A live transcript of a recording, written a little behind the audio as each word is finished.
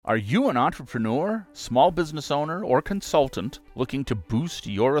Are you an entrepreneur, small business owner, or consultant looking to boost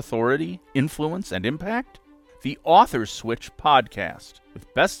your authority, influence, and impact? The Author Switch podcast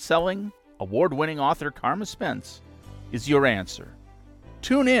with best-selling, award-winning author Karma Spence is your answer.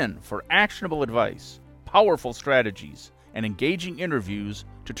 Tune in for actionable advice, powerful strategies, and engaging interviews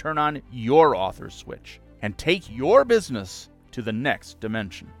to turn on your author switch and take your business to the next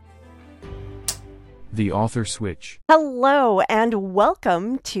dimension. The Author Switch. Hello and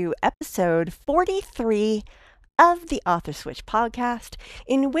welcome to episode 43 of the Author Switch podcast,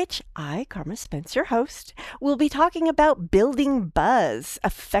 in which I, Karma Spence, your host, will be talking about building buzz,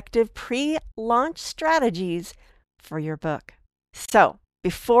 effective pre-launch strategies for your book. So,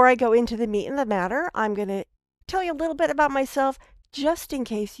 before I go into the meat and the matter, I'm going to tell you a little bit about myself, just in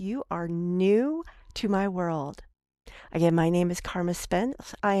case you are new to my world. Again, my name is Karma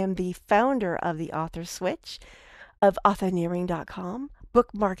Spence. I am the founder of the Author Switch, of authorneering.com,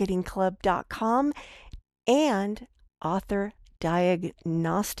 bookmarketingclub.com, and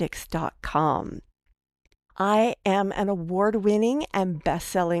authordiagnostics.com. I am an award-winning and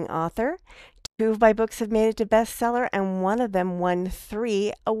best-selling author. 2 of my books have made it to bestseller, and one of them won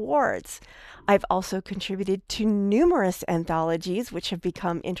 3 awards. I've also contributed to numerous anthologies, which have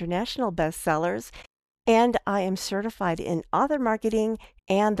become international bestsellers, and I am certified in author marketing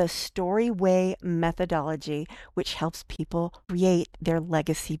and the Storyway methodology, which helps people create their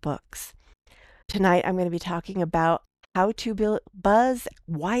legacy books. Tonight, I'm going to be talking about how to build buzz,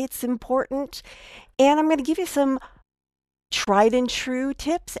 why it's important, and I'm going to give you some tried and true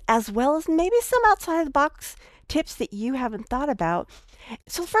tips, as well as maybe some outside of the box tips that you haven't thought about.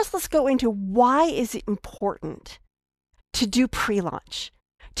 So first, let's go into why is it important to do pre-launch,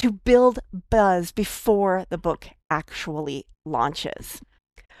 to build buzz before the book actually launches.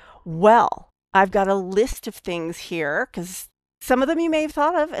 Well, I've got a list of things here, because some of them you may have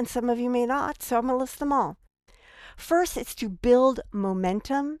thought of and some of you may not, so I'm going to list them all. First, it's to build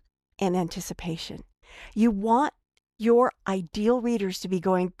momentum and anticipation. You want your ideal readers to be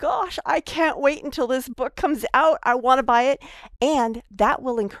going, gosh, I can't wait until this book comes out. I want to buy it. And that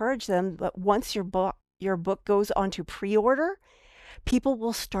will encourage them that once your book goes on to pre-order, people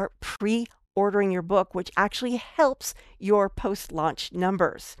will start pre-ordering your book, which actually helps your post-launch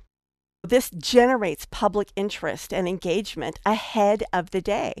numbers. This generates public interest and engagement ahead of the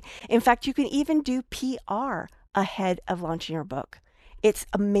day. In fact, you can even do PR ahead of launching your book. It's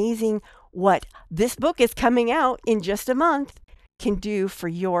amazing what this book is coming out in just a month can do for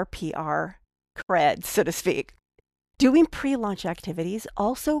your PR cred, so to speak. Doing pre-launch activities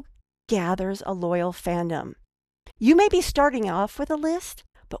also gathers a loyal fandom. You may be starting off with a list,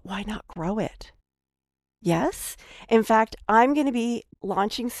 but why not grow it? Yes, in fact, I'm going to be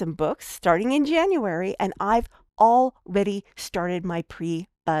launching some books starting in January, and I've already started my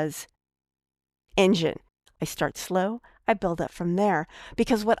pre-buzz engine. I start slow, I build up from there,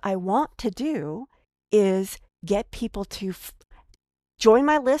 because what I want to do is get people to join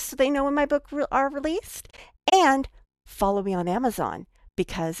my list so they know when my books are released, and follow me on Amazon.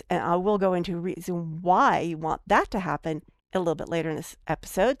 Because, and I will go into a reason why you want that to happen a little bit later in this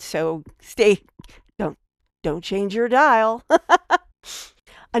episode. So don't change your dial.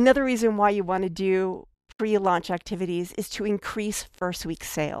 Another reason why you want to do pre-launch activities is to increase first week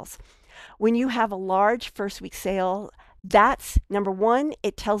sales. When you have a large first week sale, that's number one,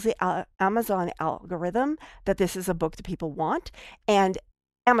 it tells the Amazon algorithm that this is a book that people want, and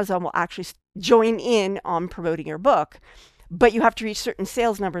Amazon will actually join in on promoting your book. But you have to reach certain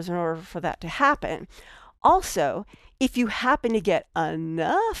sales numbers in order for that to happen. Also, if you happen to get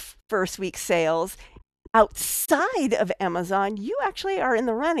enough first week sales outside of Amazon, you actually are in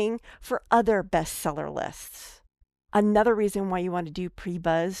the running for other bestseller lists. Another reason why you want to do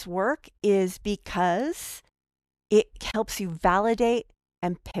pre-buzz work is because it helps you validate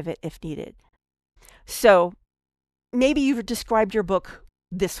and pivot if needed. So maybe you've described your book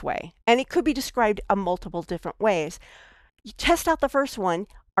this way, and it could be described in multiple different ways. You test out the first one.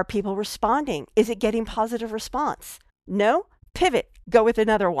 Are people responding? Is it getting positive response? No? Pivot. Go with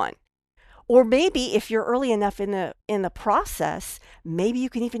another one. Or maybe if you're early enough in the process, maybe you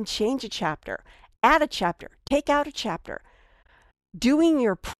can even change a chapter, add a chapter, take out a chapter. Doing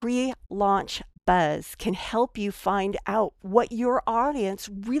your pre-launch buzz can help you find out what your audience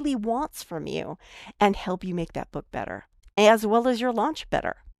really wants from you and help you make that book better, as well as your launch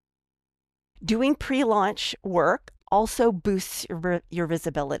better. Doing pre-launch work also boosts your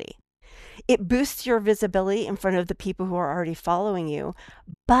visibility. It boosts your visibility in front of the people who are already following you,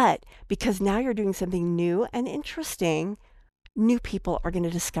 but because now you're doing something new and interesting, new people are going to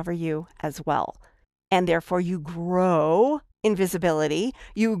discover you as well. And therefore you grow invisibility,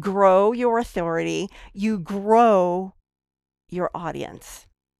 you grow your authority, you grow your audience.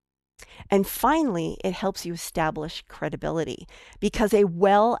 And finally, it helps you establish credibility because a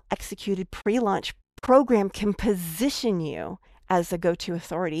well-executed pre-launch program can position you as a go-to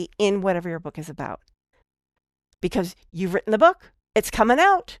authority in whatever your book is about. Because you've written the book, it's coming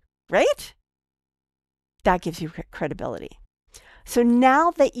out, right? That gives you credibility. So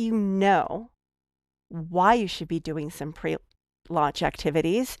now that you know why you should be doing some pre-launch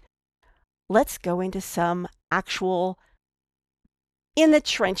activities, let's go into some actual in the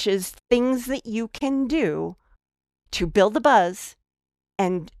trenches things that you can do to build the buzz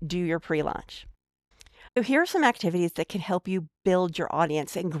and do your pre-launch. So here are some activities that can help you build your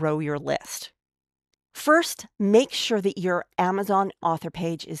audience and grow your list. First, make sure that your Amazon author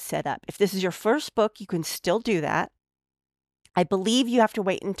page is set up. If this is your first book, you can still do that. I believe you have to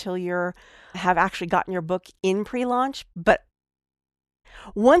wait until you have actually gotten your book in pre-launch, but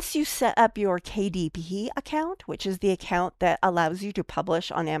once you set up your KDP account, which is the account that allows you to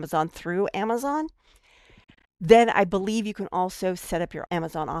publish on Amazon through Amazon, then I believe you can also set up your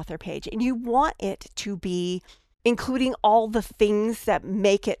Amazon author page. And you want it to be including all the things that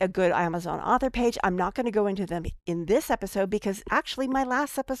make it a good Amazon author page. I'm not going to go into them in this episode because actually my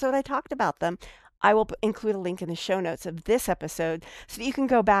last episode I talked about them. I will include a link in the show notes of this episode so that you can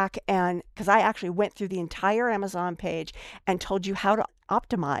go back and, because I actually went through the entire Amazon page and told you how to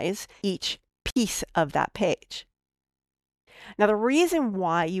optimize each piece of that page. Now, the reason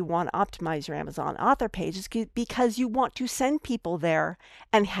why you want to optimize your Amazon author page is because you want to send people there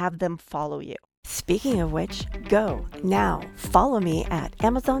and have them follow you. Speaking of which, go now. Follow me at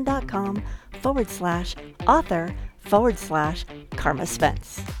amazon.com/author/Karma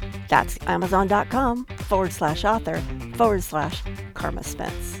Spence. That's amazon.com/author/Karma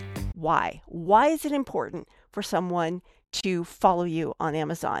Spence. Why? Why is it important for someone to follow you on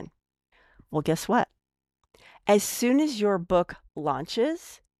Amazon? Well, guess what? As soon as your book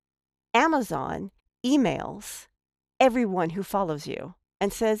launches, Amazon emails everyone who follows you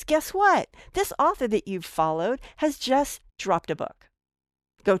and says, guess what? This author that you've followed has just dropped a book.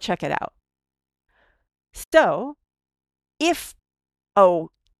 Go check it out. So if,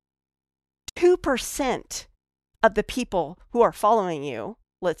 2% of the people who are following you,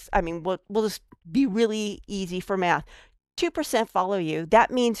 we'll just be really easy for math. 2% follow you. That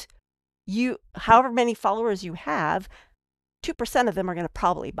means however many followers you have, 2% of them are going to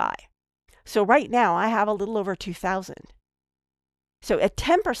probably buy. So right now I have a little over 2,000. So at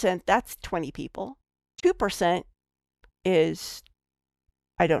 10%, that's 20 people. 2% is,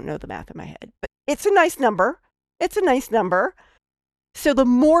 I don't know the math in my head, but it's a nice number. It's a nice number. So the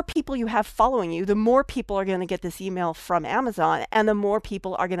more people you have following you, the more people are going to get this email from Amazon, and the more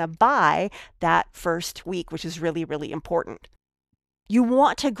people are going to buy that first week, which is really, really important. You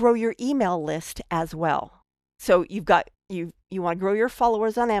want to grow your email list as well. So you want to grow your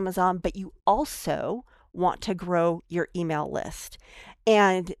followers on Amazon, but you also want to grow your email list.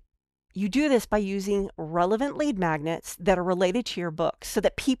 And you do this by using relevant lead magnets that are related to your book so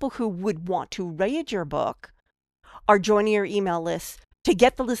that people who would want to read your book are joining your email list to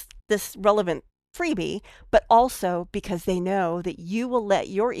get this relevant freebie, but also because they know that you will let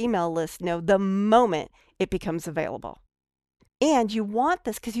your email list know the moment it becomes available. And you want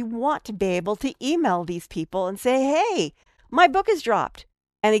this because you want to be able to email these people and say, hey, my book is dropped.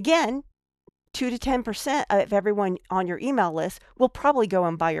 And again, 2 to 10% of everyone on your email list will probably go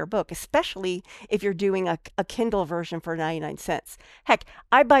and buy your book, especially if you're doing a Kindle version for 99 cents. Heck,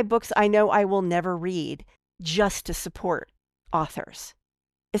 I buy books I know I will never read just to support authors.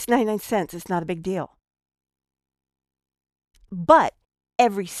 It's 99 cents. It's not a big deal. But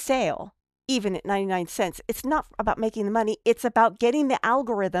every sale, even at 99 cents, it's not about making the money. It's about getting the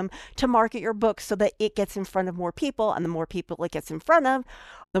algorithm to market your book so that it gets in front of more people. And the more people it gets in front of,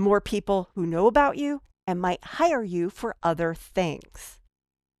 the more people who know about you and might hire you for other things.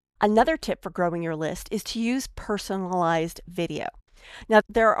 Another tip for growing your list is to use personalized video. Now,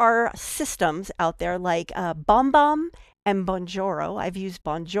 there are systems out there like BombBomb and Bonjoro. I've used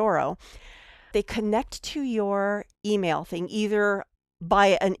Bonjoro. They connect to your email thing either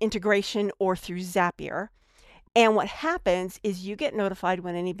by an integration or through Zapier. And what happens is you get notified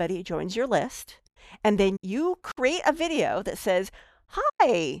when anybody joins your list. And then you create a video that says,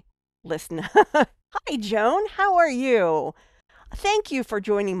 hi, listener. Hi, Joan. How are you? Thank you for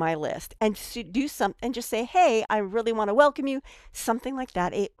joining my list. And do something and just say, hey, I really want to welcome you. Something like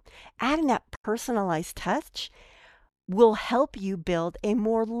that. Adding that personalized touch will help you build a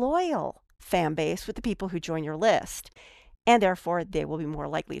more loyal fan base with the people who join your list. And therefore, they will be more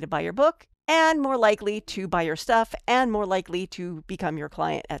likely to buy your book and more likely to buy your stuff and more likely to become your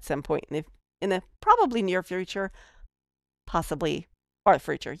client at some point in the probably near future, possibly far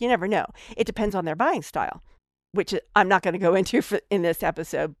future. You never know. It depends on their buying style, which I'm not going to go into in this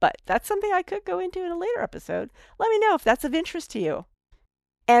episode, but that's something I could go into in a later episode. Let me know if that's of interest to you.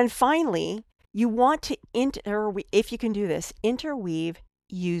 And finally, you want to, if you can do this, interweave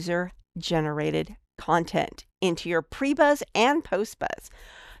user-generated content into your pre-buzz and post-buzz.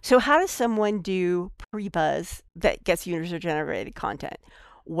 So how does someone do pre-buzz that gets user-generated content?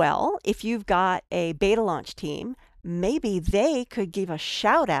 Well, if you've got a beta launch team, maybe they could give a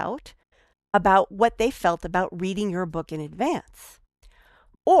shout out about what they felt about reading your book in advance.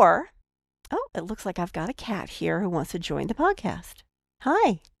 Or, oh, it looks like I've got a cat here who wants to join the podcast.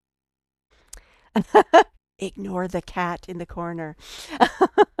 Hi. Ignore the cat in the corner.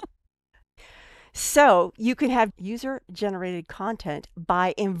 So you can have user-generated content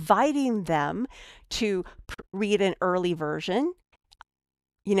by inviting them to read an early version.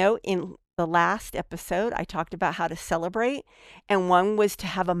 You know, in the last episode, I talked about how to celebrate, and one was to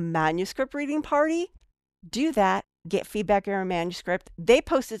have a manuscript reading party. Do that, get feedback on your manuscript. They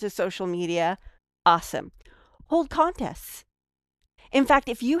post it to social media. Awesome. Hold contests. In fact,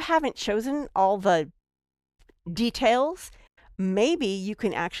 if you haven't chosen all the details, maybe you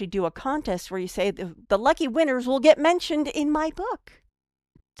can actually do a contest where you say the lucky winners will get mentioned in my book.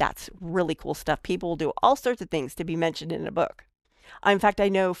 That's really cool stuff. People will do all sorts of things to be mentioned in a book. In fact, I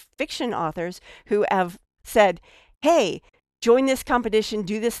know fiction authors who have said, hey, join this competition,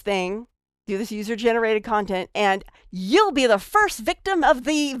 do this thing, do this user-generated content, and you'll be the first victim of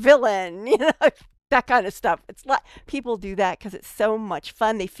the villain. You know, that kind of stuff. It's like people do that because it's so much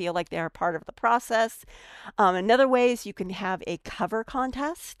fun. They feel like they're part of the process. Another way is you can have a cover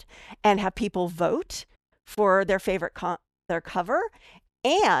contest and have people vote for their favorite their cover.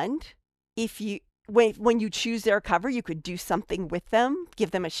 And if you when you choose their cover, you could do something with them,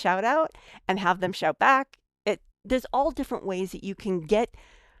 give them a shout out, and have them shout back. There's all different ways that you can get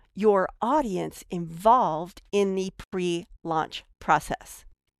your audience involved in the pre-launch process.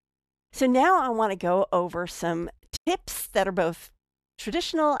 So now I want to go over some tips that are both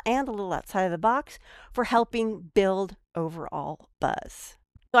traditional and a little outside of the box for helping build overall buzz.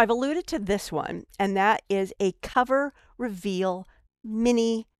 So I've alluded to this one, and that is a cover reveal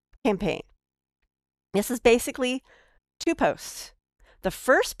mini campaign. This is basically 2 posts. The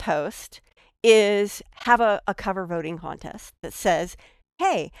first post is have a cover voting contest that says,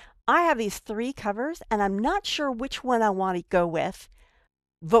 hey, I have these 3 covers and I'm not sure which one I want to go with.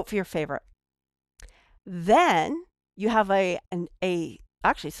 Vote for your favorite. Then you have actually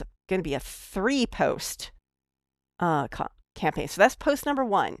it's going to be a 3 post campaign. So that's post number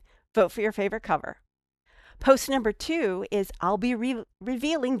 1, vote for your favorite cover. Post number 2 is I'll be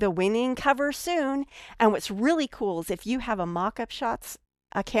revealing the winning cover soon. And what's really cool is if you have a Mock-Up Shots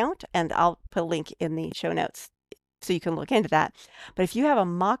account, and I'll put a link in the show notes so you can look into that. But if you have a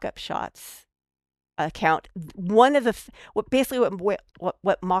Mock-Up Shots account, one of the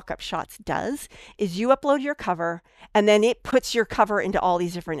what Mock-Up Shots does is you upload your cover and then it puts your cover into all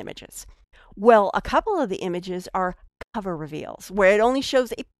these different images. Well, a couple of the images are cover reveals where it only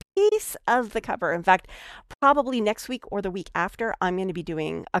shows a piece of the cover. In fact, probably next week or the week after, I'm going to be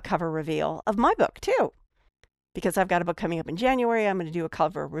doing a cover reveal of my book too, because I've got a book coming up in January. I'm going to do a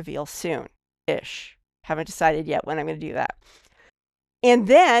cover reveal soon-ish. Haven't decided yet when I'm going to do that. And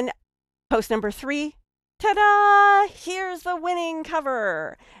then post number 3, ta-da, here's the winning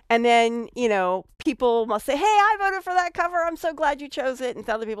cover. And then, you know, people must say, hey, I voted for that cover. I'm so glad you chose it. And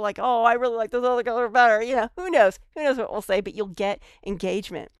other people are like, oh, I really like this other color better. You know, who knows? Who knows what we'll say, but you'll get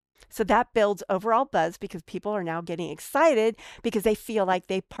engagement. So that builds overall buzz because people are now getting excited because they feel like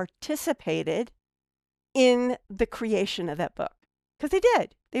they participated in the creation of that book. Because they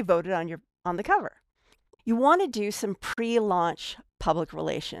did. They voted on the cover. You want to do some pre-launch public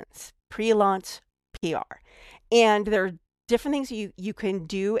relations, pre-launch PR. And there are different things you can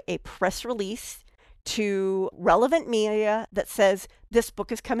do. A press release to relevant media that says this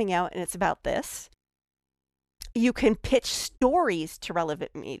book is coming out and it's about this. You can pitch stories to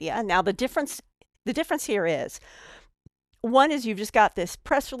relevant media. Now the difference here is, one is you've just got this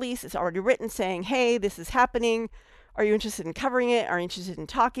press release, it's already written saying, hey, this is happening. Are you interested in covering it? Are you interested in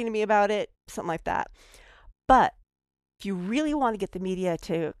talking to me about it? Something like that. But if you really want to get the media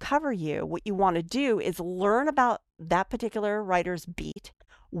to cover you, what you want to do is learn about that particular writer's beat.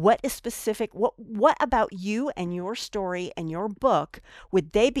 What is specific? What about you and your story and your book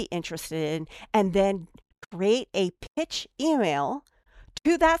would they be interested in? And then create a pitch email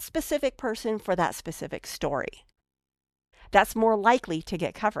to that specific person for that specific story. That's more likely to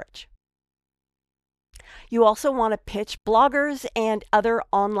get coverage. You also want to pitch bloggers and other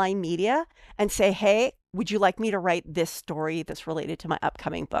online media and say, hey, would you like me to write this story that's related to my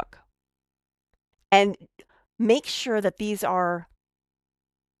upcoming book? And make sure that these are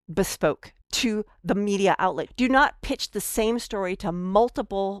bespoke to the media outlet. Do not pitch the same story to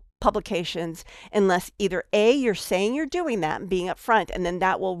multiple publications unless either A, you're saying you're doing that and being upfront, and then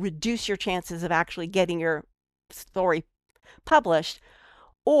that will reduce your chances of actually getting your story published,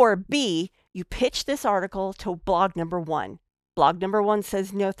 or B, you pitch this article to blog number one. Blog number one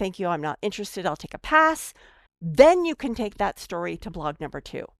says, no, thank you, I'm not interested, I'll take a pass. Then you can take that story to blog number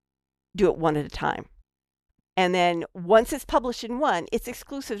two. Do it one at a time. And then once it's published in one, it's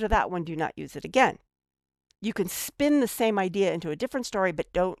exclusive to that one. Do not use it again. You can spin the same idea into a different story,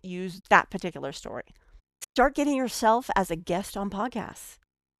 but don't use that particular story. Start getting yourself as a guest on podcasts.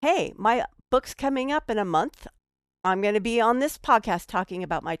 Hey, my book's coming up in a month. I'm going to be on this podcast talking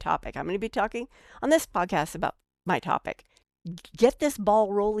about my topic. I'm going to be talking on this podcast about my topic. Get this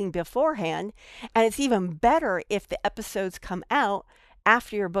ball rolling beforehand. And it's even better if the episodes come out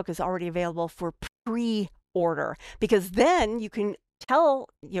after your book is already available for pre-order, because then you can tell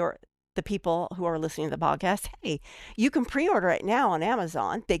the people who are listening to the podcast, hey, you can pre-order it now on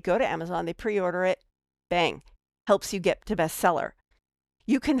Amazon. They go to Amazon, they pre-order it, bang, helps you get to bestseller.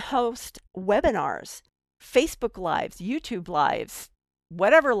 You can host webinars, Facebook Lives, YouTube Lives,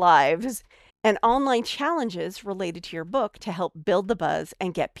 whatever lives, and online challenges related to your book to help build the buzz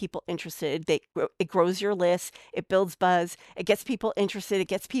and get people interested. It grows your list, it builds buzz, it gets people interested, it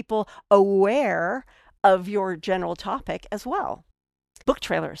gets people aware of your general topic as well. Book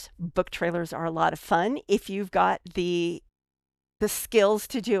trailers. Book trailers are a lot of fun. If you've got the skills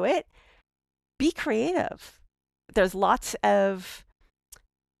to do it, be creative. There's lots of,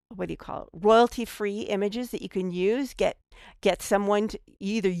 royalty-free images that you can use. Get someone to,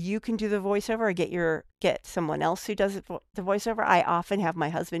 either you can do the voiceover or get someone else who does the voiceover. I often have my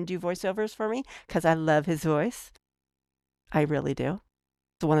husband do voiceovers for me because I love his voice. I really do.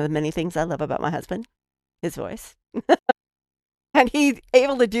 It's one of the many things I love about my husband, his voice. And he's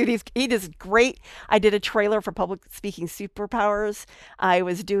able to do these. He does great. I did a trailer for Public Speaking Superpowers. I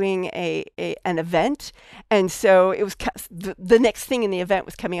was doing an event. And so it was the next thing in the event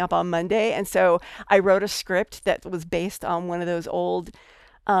was coming up on Monday. And so I wrote a script that was based on one of those old,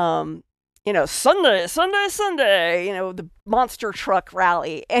 Sunday, the monster truck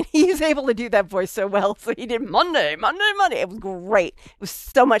rally. And he's able to do that voice so well. So he did Monday. It was great. It was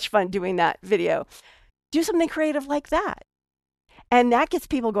so much fun doing that video. Do something creative like that. And that gets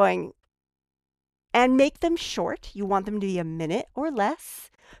people going, and make them short. You want them to be a minute or less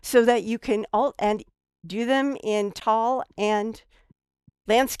so that you can and do them in tall and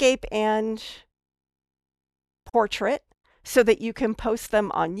landscape and portrait so that you can post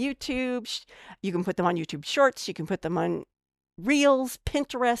them on YouTube. You can put them on YouTube Shorts. You can put them on Reels,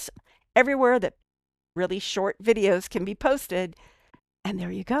 Pinterest, everywhere that really short videos can be posted. And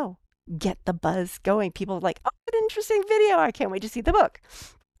there you go. Get the buzz going. People are like, oh, what an interesting video. I can't wait to see the book.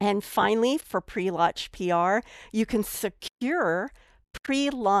 And finally, for pre-launch PR, you can secure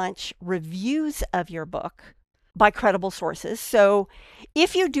pre-launch reviews of your book by credible sources. So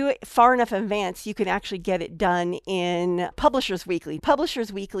if you do it far enough in advance, you can actually get it done in Publishers Weekly.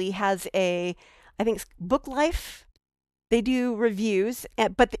 Publishers Weekly has I think it's Book Life. They do reviews,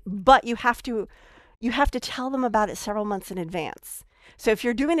 but you have to tell them about it several months in advance. So if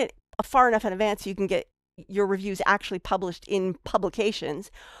you're doing it far enough in advance, you can get your reviews actually published in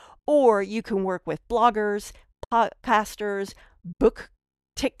publications, or you can work with bloggers, podcasters, book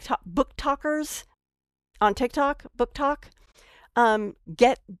talkers on TikTok, Book Talk.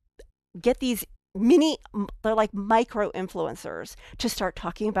 Get these they're like micro influencers to start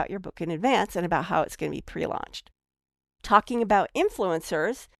talking about your book in advance and about how it's going to be pre-launched. Talking about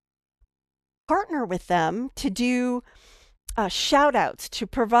influencers, partner with them to do shout outs, to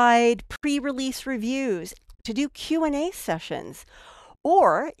provide pre-release reviews, to do Q&A sessions,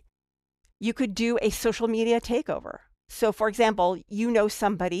 or you could do a social media takeover. So for example,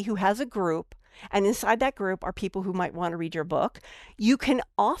 somebody who has a group, and inside that group are people who might want to read your book. You can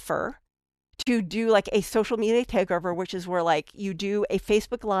offer to do like a social media takeover, which is where like you do a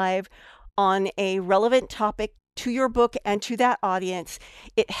Facebook Live on a relevant topic to your book and to that audience.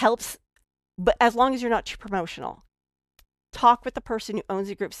 It helps, but as long as you're not too promotional. Talk with the person who owns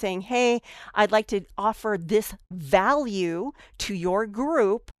the group saying, hey, I'd like to offer this value to your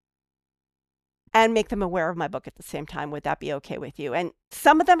group and make them aware of my book at the same time. Would that be okay with you? And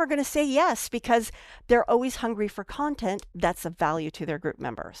some of them are going to say yes, because they're always hungry for content that's of value to their group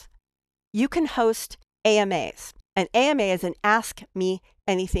members. You can host AMAs. An AMA is an Ask Me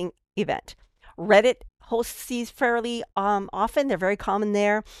Anything event. Reddit hosts these fairly often. They're very common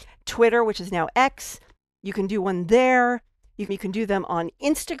there. Twitter, which is now X, you can do one there. You can do them on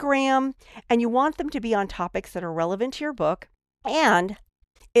Instagram, and you want them to be on topics that are relevant to your book. And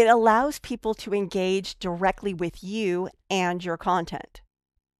it allows people to engage directly with you and your content.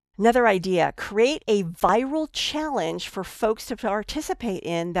 Another idea, create a viral challenge for folks to participate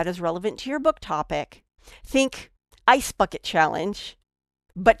in that is relevant to your book topic. Think Ice Bucket Challenge,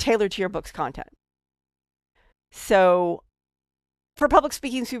 but tailored to your book's content. So for Public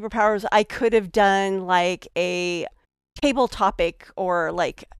Speaking Superpowers, I could have done like a table topic or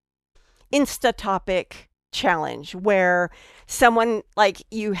like Insta topic challenge where someone, like,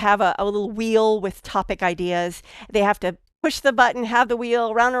 you have a little wheel with topic ideas. They have to push the button, have the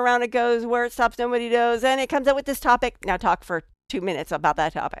wheel, round and round it goes, where it stops nobody knows, and it comes up with this topic. Now talk for 2 minutes about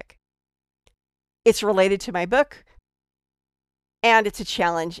that topic. It's related to my book, and it's a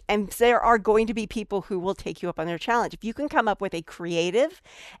challenge, and there are going to be people who will take you up on their challenge. If you can come up with a creative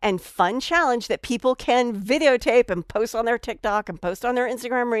and fun challenge that people can videotape and post on their TikTok and post on their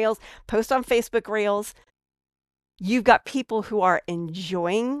Instagram Reels, post on Facebook Reels, you've got people who are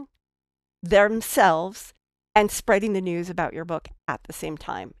enjoying themselves and spreading the news about your book at the same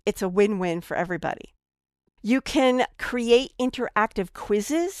time. It's a win-win for everybody. You can create interactive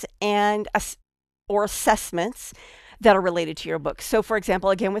quizzes or assessments that are related to your book. So for example,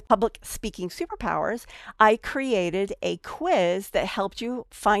 again, with Public Speaking Superpowers, I created a quiz that helped you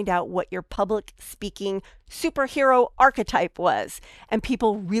find out what your public speaking superhero archetype was. And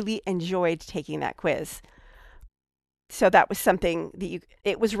people really enjoyed taking that quiz. So that was something that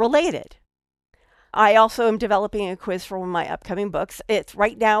it was related. I also am developing a quiz for one of my upcoming books.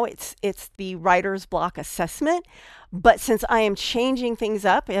 Right now it's the writer's block assessment, but since I am changing things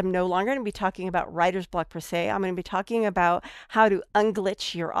up, I'm no longer going to be talking about writer's block per se. I'm going to be talking about how to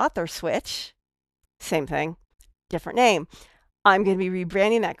unglitch your author switch. Same thing, different name. I'm going to be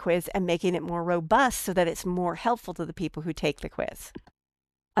rebranding that quiz and making it more robust so that it's more helpful to the people who take the quiz.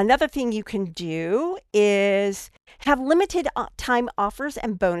 Another thing you can do is have limited time offers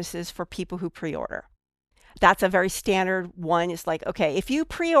and bonuses for people who pre-order. That's a very standard one. It's like, okay, if you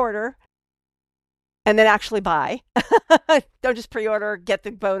pre-order and then actually buy, don't just pre-order, get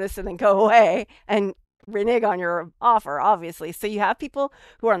the bonus, and then go away and renege on your offer, obviously. So you have people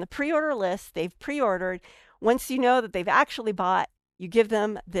who are on the pre-order list, they've pre-ordered. Once you know that they've actually bought, you give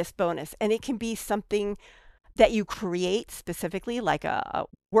them this bonus. And it can be something that you create specifically, like a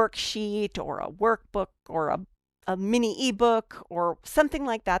worksheet or a workbook or a mini ebook or something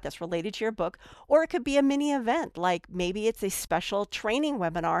like that that's related to your book. Or it could be a mini event, like maybe it's a special training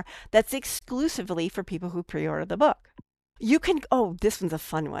webinar that's exclusively for people who pre-order the book. You can, this one's a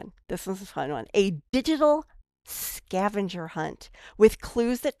fun one. A digital scavenger hunt with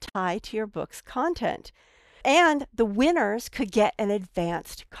clues that tie to your book's content. And the winners could get an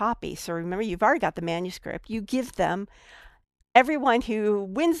advanced copy. So remember, you've already got the manuscript. You give them, everyone who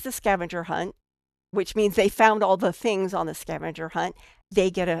wins the scavenger hunt, which means they found all the things on the scavenger hunt, they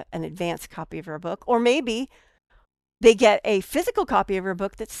get an advanced copy of your book. Or maybe they get a physical copy of your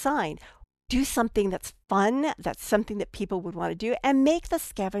book that's signed. Do something that's fun, that's something that people would want to do, and make the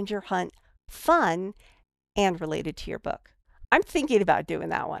scavenger hunt fun and related to your book. I'm thinking about doing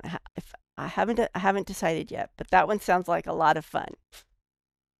that one. I haven't decided yet, but that one sounds like a lot of fun.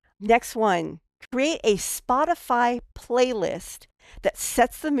 Next one, create a Spotify playlist that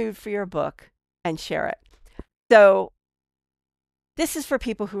sets the mood for your book and share it. So this is for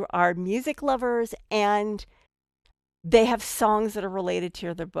people who are music lovers and they have songs that are related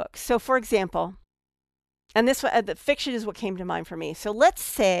to their book. So for example, and this the fiction is what came to mind for me. So let's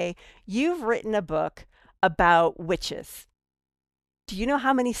say you've written a book about witches. Do you know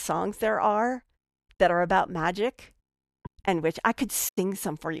how many songs there are that are about magic and witch? I could sing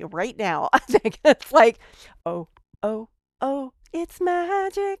some for you right now. I think it's like, oh, oh, oh, it's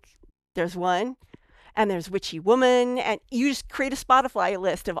magic. There's one. And there's Witchy Woman. And you just create a Spotify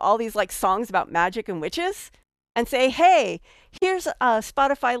list of all these like songs about magic and witches and say, hey, here's a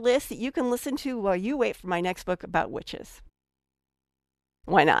Spotify list that you can listen to while you wait for my next book about witches.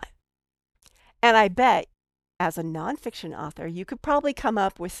 Why not? And I bet as a nonfiction author, you could probably come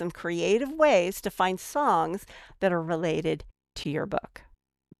up with some creative ways to find songs that are related to your book.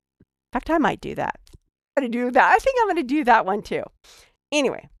 In fact, I might do that. I think I'm going to do that one too.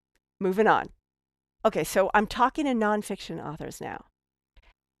 Anyway, moving on. Okay, so I'm talking to nonfiction authors now.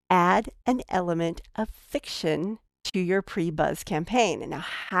 Add an element of fiction to your pre-buzz campaign. Now,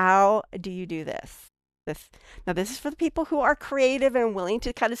 how do you do this? This is for the people who are creative and willing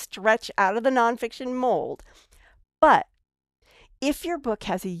to kind of stretch out of the nonfiction mold. But if your book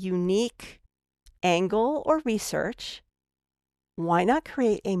has a unique angle or research, why not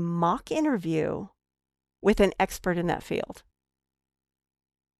create a mock interview with an expert in that field?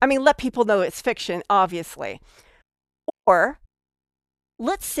 I mean, let people know it's fiction, obviously. Or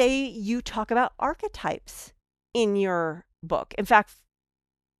let's say you talk about archetypes in your book. In fact,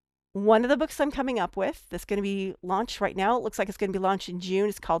 one of the books I'm coming up with that's going to be launched right now, it looks like it's going to be launched in June,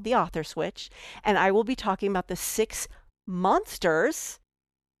 is called The Author Switch. And I will be talking about the 6 monsters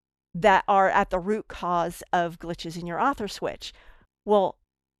that are at the root cause of glitches in your author switch. Well,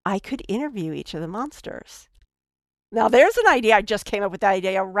 I could interview each of the monsters. Now, there's an idea. I just came up with that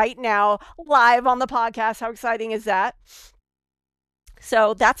idea right now, live on the podcast. How exciting is that?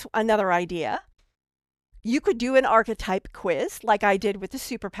 So that's another idea. You could do an archetype quiz like I did with the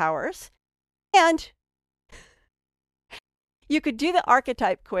superpowers. And you could do the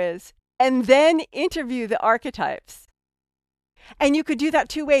archetype quiz and then interview the archetypes. And you could do that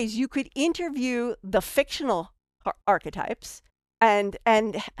 2 ways. You could interview the fictional archetypes and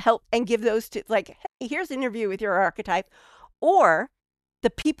help and give those to, like, hey, here's an interview with your archetype. Or the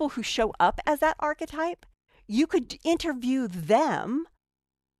people who show up as that archetype, you could interview them.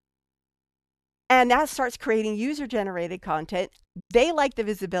 And that starts creating user-generated content. They like the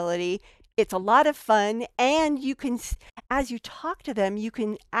visibility. It's a lot of fun. And you can, as you talk to them, you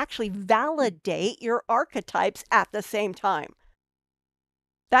can actually validate your archetypes at the same time.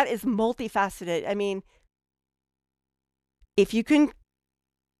 That is multifaceted. I mean, if you can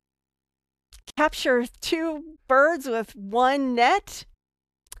capture 2 birds with 1 net,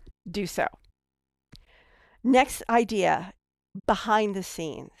 do so. Next idea, behind the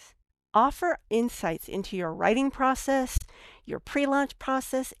scenes. Offer insights into your writing process, your pre-launch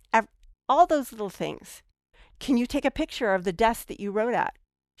process, all those little things. Can you take a picture of the desk that you wrote at?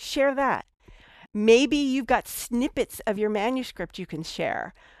 Share that. Maybe you've got snippets of your manuscript you can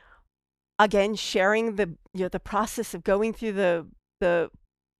share. Again, sharing the process of going through the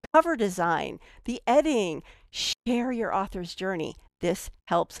cover design, the editing. Share your author's journey. This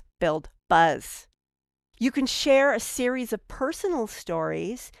helps build buzz. You can share a series of personal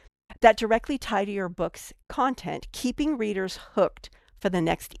stories that directly tie to your book's content, keeping readers hooked for the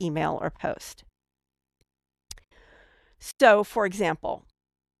next email or post. So, for example,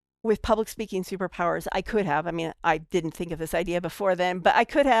 with public speaking superpowers, I didn't think of this idea before then, but I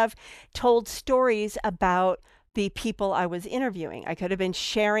could have told stories about the people I was interviewing. I could have been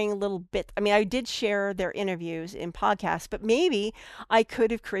sharing little bits. I did share their interviews in podcasts, but maybe I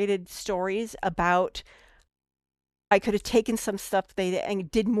could have created stories about, I could have taken some stuff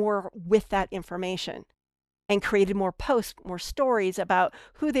and did more with that information and created more posts, more stories about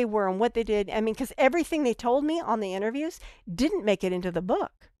who they were and what they did. Because everything they told me on the interviews didn't make it into the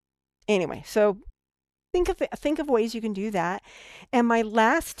book. Anyway, so think of ways you can do that. And my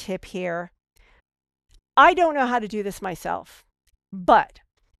last tip here, I don't know how to do this myself, but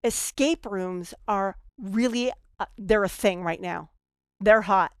escape rooms are really, they're a thing right now. They're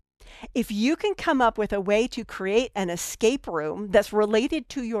hot. If you can come up with a way to create an escape room that's related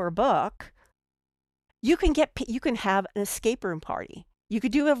to your book, you can have an escape room party. You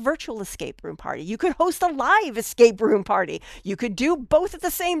could do a virtual escape room party. You could host a live escape room party. You could do both at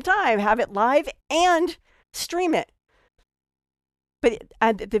the same time, have it live and stream it. But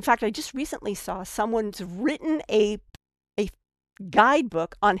in fact, I just recently saw someone's written a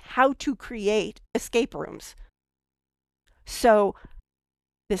guidebook on how to create escape rooms. So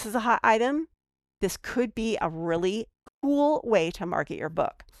this is a hot item. This could be a really cool way to market your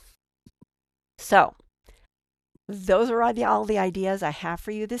book. So those are all the ideas I have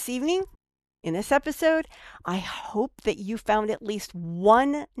for you this evening in this episode. I hope that you found at least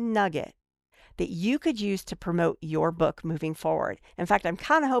one nugget that you could use to promote your book moving forward. In fact, I'm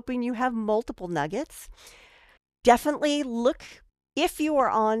kind of hoping you have multiple nuggets. Definitely look, if you are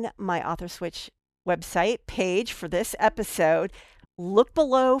on my Author Switch website page for this episode, look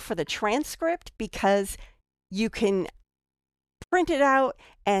below for the transcript, because you can print it out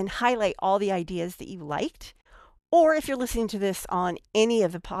and highlight all the ideas that you liked. Or if you're listening to this on any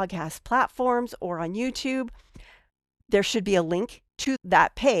of the podcast platforms or on YouTube, there should be a link to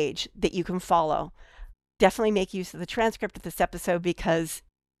that page that you can follow. Definitely make use of the transcript of this episode, because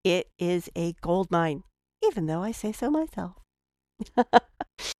it is a goldmine, even though I say so myself.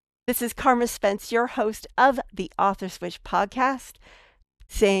 This is Karma Spence, your host of the Author Switch podcast,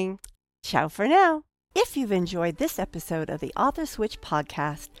 saying ciao for now. If you've enjoyed this episode of the Author Switch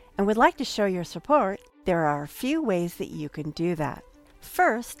podcast and would like to show your support, there are a few ways that you can do that.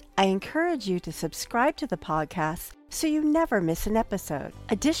 First, I encourage you to subscribe to the podcast so you never miss an episode.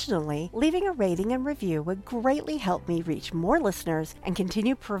 Additionally, leaving a rating and review would greatly help me reach more listeners and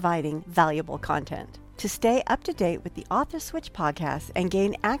continue providing valuable content. To stay up to date with the Author Switch podcast and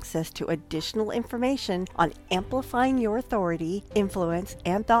gain access to additional information on amplifying your authority, influence,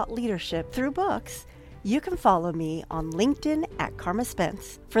 and thought leadership through books, you can follow me on LinkedIn at Karma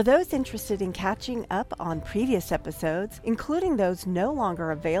Spence. For those interested in catching up on previous episodes, including those no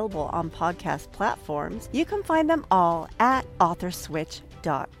longer available on podcast platforms, you can find them all at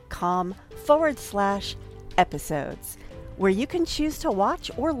authorswitch.com/episodes, where you can choose to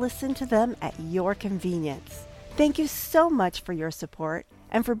watch or listen to them at your convenience. Thank you so much for your support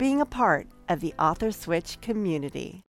and for being a part of the Author Switch community.